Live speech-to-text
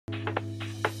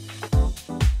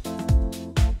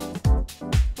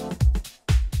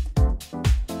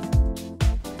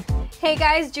Hey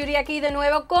guys, Judy aquí de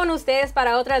nuevo con ustedes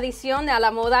para otra edición de A la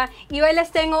Moda y hoy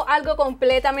les tengo algo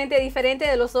completamente diferente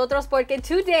de los otros porque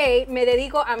today me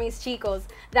dedico a mis chicos.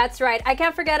 That's right, I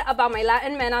can't forget about my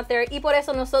Latin men out there y por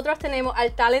eso nosotros tenemos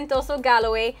al talentoso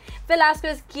Galloway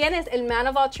Velázquez, quien es el man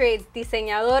of all trades,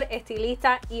 diseñador,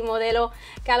 estilista y modelo.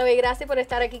 Galloway, gracias por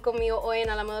estar aquí conmigo hoy en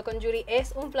A la Moda con Judy.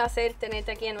 Es un placer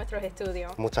tenerte aquí en nuestros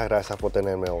estudios. Muchas gracias por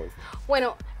tenerme hoy.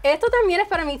 Bueno, esto también es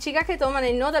para mis chicas que toman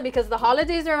en nota because the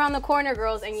holidays are around the corner,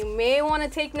 girls, and you may want to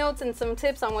take notes and some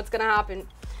tips on what's going to happen.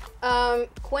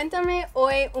 Cuéntame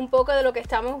hoy un poco de lo que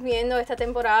estamos viendo esta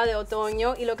temporada de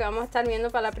otoño y lo que vamos a estar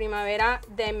viendo para la primavera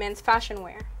de men's fashion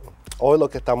wear. Hoy lo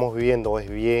que estamos viendo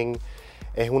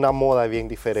es una moda bien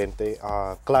diferente,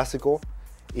 clásico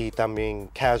y también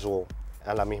casual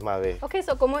a la misma vez. Okay,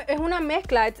 so como es una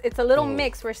mezcla, it's a little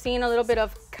mix. We're seeing a little bit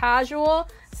of casual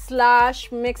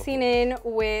 / mixing in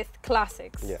with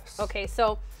classics. Yes. Okay,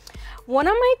 so one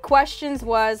of my questions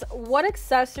was, what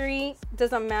accessory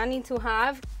does a man need to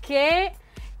have? ¿Qué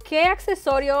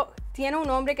accesorio tiene un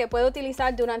hombre que puede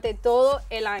utilizar durante todo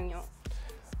el año?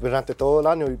 Durante todo el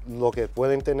año lo que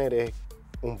pueden tener es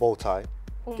un bow tie,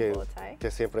 Bow tie.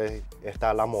 que siempre está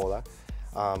a la moda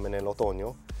en el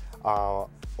otoño.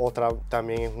 Otra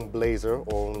también es un blazer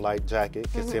o un light jacket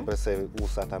que siempre se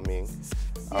usa también.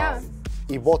 Yeah.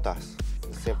 Y botas,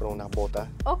 siempre unas botas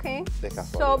de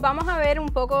casualidad. So vamos a ver un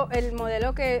poco el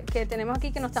modelo que tenemos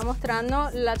aquí que nos está mostrando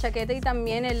la chaqueta y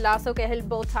también el lazo que es el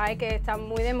bow tie que está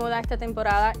muy de moda esta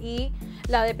temporada y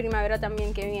la de primavera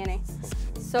también que viene.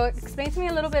 So explain to me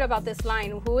a little bit about this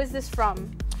line. Who is this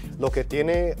from? Lo que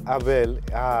tiene Abel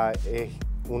es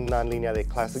una línea de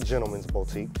Classic Gentleman's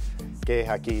Boutique que es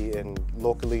aquí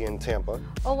locally en Tampa.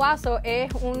 Oh wow, so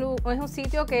es un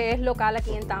sitio que es local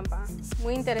aquí en Tampa.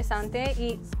 Muy interesante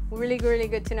y really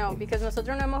good to know because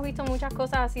nosotros no hemos visto muchas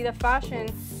cosas así de fashion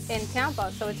en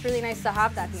Tampa, so it's really nice to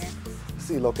have that here.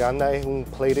 Sí, lo que anda es un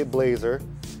plated blazer.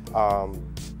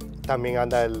 También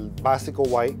anda el básico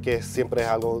white, que siempre es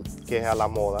algo que es a la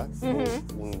moda.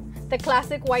 The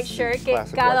classic white shirt que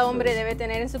cada hombre debe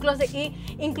tener en su closet. Y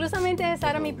inclusamente esa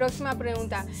era mi próxima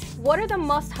pregunta. What are the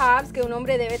must-haves que un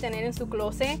hombre debe tener en su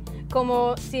closet?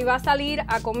 Como si va a salir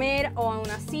a comer o a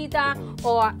una cita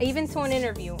o even to an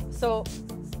interview. So,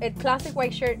 el classic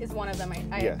white shirt is one of them,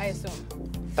 I assume.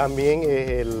 También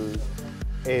es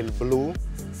el blue,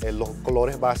 los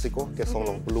colores básicos, que son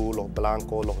los blue, los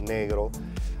blancos, los negros.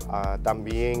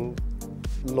 También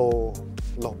los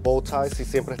bow ties, si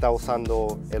siempre está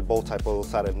usando el bow tie, puede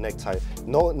usar el necktie.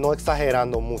 No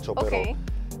exagerando mucho, pero,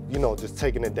 just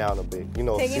taking it down a bit.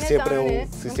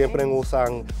 Si siempre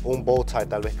usan un bow tie,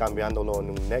 tal vez cambiándolo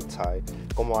en un necktie,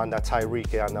 como anda Tyreek,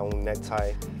 que anda un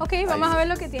necktie. Ok, vamos a ver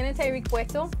lo que tiene Tyreek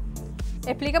puesto.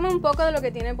 Explícame un poco de lo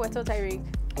que tiene puesto Tyreek.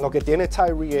 Lo que tiene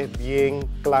Tyreek es bien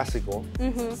clásico.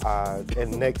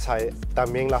 El necktie,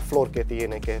 también la flor que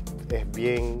tiene, que es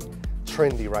bien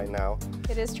trendy right now.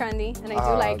 It is trendy, and I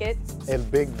do like it. El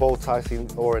big bow tie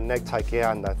o el necktie que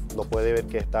anda, lo puede ver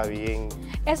que está bien.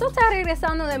 Eso está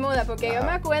regresando de moda, porque yo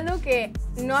me acuerdo que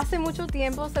no hace mucho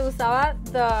tiempo se usaba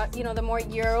the more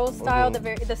Euro style,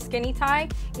 the skinny tie,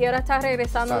 y ahora está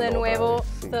regresando de nuevo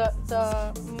the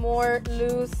more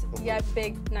loose yet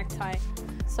big necktie.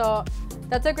 So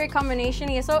that's a great combination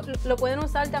y eso lo pueden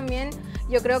usar también,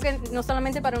 yo creo que no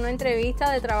solamente para una entrevista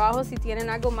de trabajo si tienen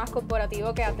algo más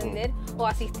corporativo que atender o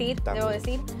asistir, debo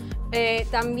decir.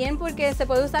 También porque se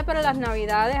puede usar para las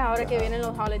navidades ahora que vienen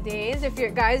los holidays. If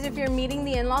you're meeting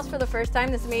the in-laws for the first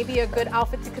time, this may be a good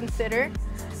outfit to consider.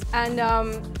 And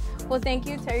well, thank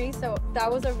you, Terry. So that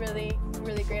was a really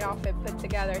great outfit put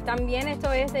together. También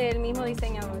esto es del mismo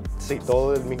diseñador. Sí,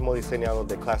 todo el mismo diseñador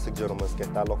de Classic Gentleman's que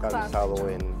está localizado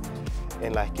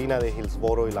en la esquina de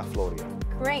Hillsboro y la Florida.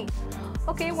 Great.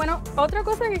 Ok, bueno, otra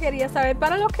cosa que quería saber,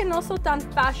 para los que no son tan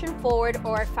fashion forward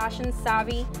o fashion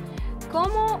savvy,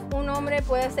 ¿cómo un hombre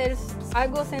puede hacer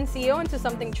algo sencillo into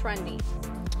something trendy?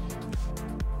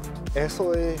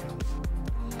 Eso es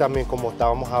también como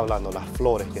estábamos hablando, las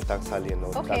flores que están saliendo,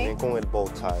 también con el bow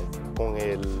tie, con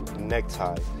el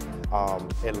necktie,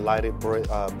 el lighted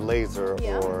blazer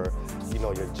or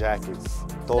your jackets,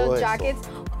 todo los eso. Jackets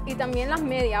y también las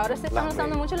medias. Ahora se están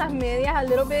usando mucho las medias, a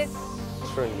little bit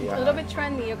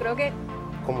trendy. Yo creo que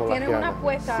como tienen una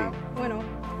puesta. Sí. Bueno,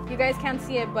 you guys can't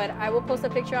see it, but I will post a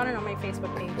picture on it on my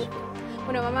Facebook page.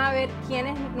 Bueno, vamos a ver quién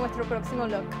es nuestro próximo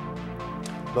look.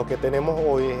 Lo que tenemos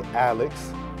hoy es Alex,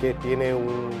 que tiene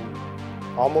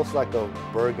almost like a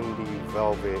burgundy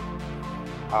velvet.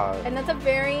 And that's a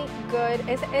very good,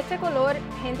 este color,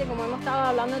 gente, como hemos estado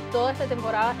hablando toda esta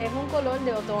temporada, es un color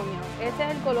de otoño. Este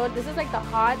es el color, this is like the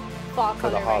hot fall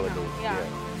color right now. Yeah.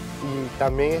 Y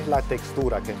también es la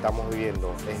textura que estamos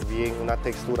viendo. Es bien, una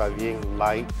textura bien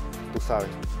light, tú sabes,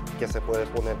 que se puede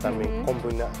poner también,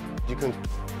 combinar. You can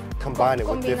combine it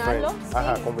with different,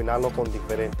 sí. Combinarlo con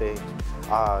diferentes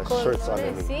shirts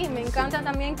underneath. Sí, me encanta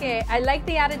también que I like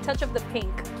the added touch of the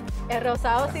pink. El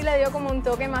rosado sí le dio como un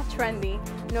toque más trendy,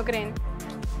 ¿no creen?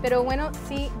 Pero bueno,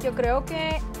 sí, yo creo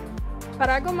que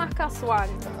para algo más casual,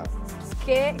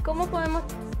 ¿cómo podemos,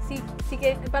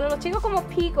 que para los chicos como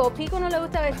Pico no le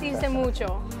gusta vestirse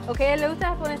mucho, ¿ok? Le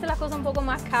gusta ponerse las cosas un poco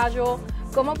más casual.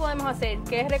 ¿Cómo podemos hacer?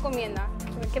 ¿Qué recomienda?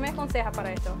 ¿Qué me aconseja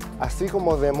para esto? Así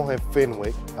como vemos en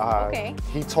Fenwick,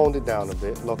 he toned it down a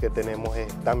bit. Lo que tenemos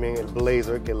es también el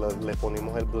blazer, que le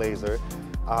ponemos el blazer.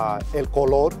 El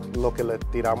color, lo que le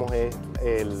tiramos es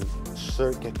el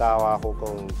shirt que está abajo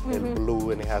con el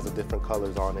blue and it has the different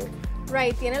colors on it.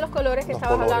 Right, tiene los colores que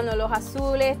estabas hablando, los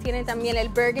azules, tiene también el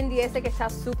burgundy ese que está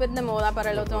súper de moda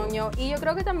para el otoño. Y yo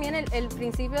creo que también el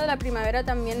principio de la primavera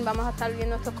también vamos a estar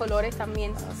viendo estos colores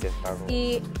también. Así está.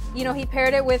 Y, you know, he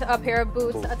paired it with a pair of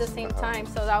boots at the same time.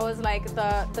 So that was like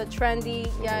the trendy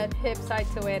yet hip side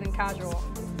to it and casual.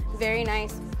 Very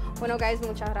nice. Bueno, guys,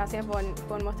 muchas gracias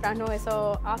por mostrarnos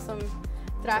esos awesome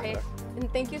trajes. And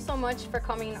thank you so much for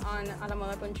coming on A la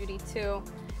Moda con Judy too.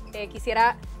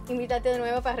 Quisiera invitarte de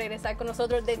nuevo para regresar con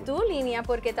nosotros de tu línea,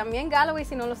 porque también Galloway,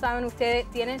 si no lo saben ustedes,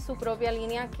 tiene su propia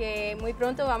línea que muy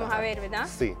pronto vamos a ver, ¿verdad?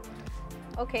 Sí.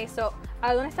 Ok, so,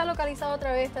 ¿a dónde está localizada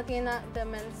otra vez esta tienda de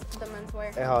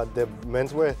menswear? The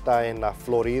menswear está en la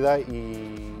Florida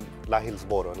y la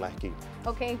Hillsboro, en la esquina.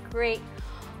 Ok, great.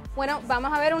 Bueno,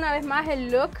 vamos a ver una vez más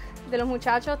el look de los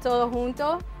muchachos todos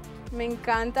juntos. Me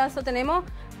encanta. So, tenemos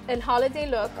el holiday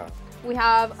look. We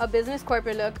have a business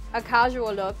corporate look, a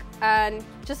casual look, and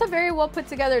just a very well put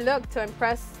together look to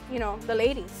impress, you know, the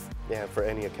ladies. Yeah, for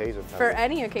any occasion. For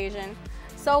any occasion.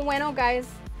 So, bueno, guys,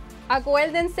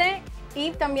 acuérdense,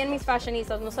 y también mis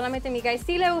fashionistas, no solamente mi guys,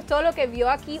 si les gustó lo que vio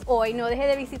aquí hoy, no deje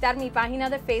de visitar mi página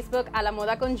de Facebook, A la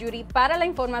Moda con Judy, para la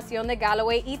información de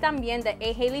Galloway y también de A.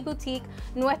 Haley Boutique,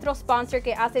 nuestro sponsor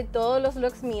que hace todos los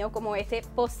looks míos como este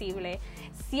posible.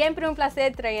 Siempre un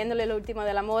placer trayéndole lo último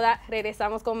de la moda.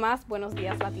 Regresamos con más Buenos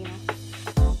Días Latinos.